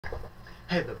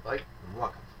Hey everybody, and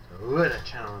welcome to the little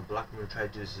channel on the block. I'm going to try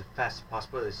to do this as fast as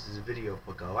possible. This is a video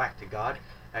for galacticgod.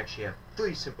 I actually have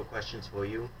 3 simple questions for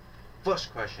you.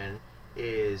 First question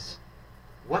is,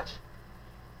 what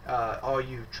are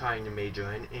you trying to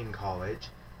major in college?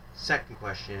 Second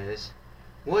question is,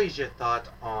 what is your thought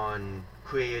on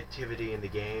creativity in the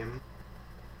game?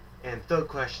 And third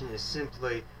question is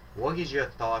simply, what is your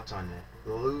thoughts on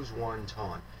the lose one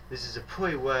taunt? This is a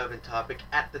pretty relevant topic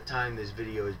at the time this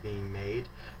video is being made.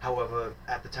 However,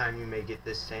 at the time you may get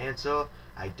this answer,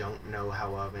 I don't know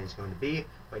how relevant it's going to be.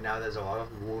 Right now there's a lot of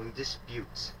ruling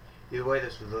disputes. Either way,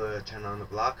 this was the channel on the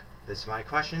block. This are my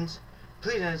questions.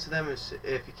 Please answer them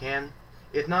if you can.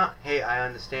 If not, hey, I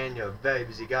understand you're a very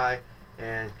busy guy,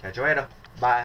 and catch you later. Bye.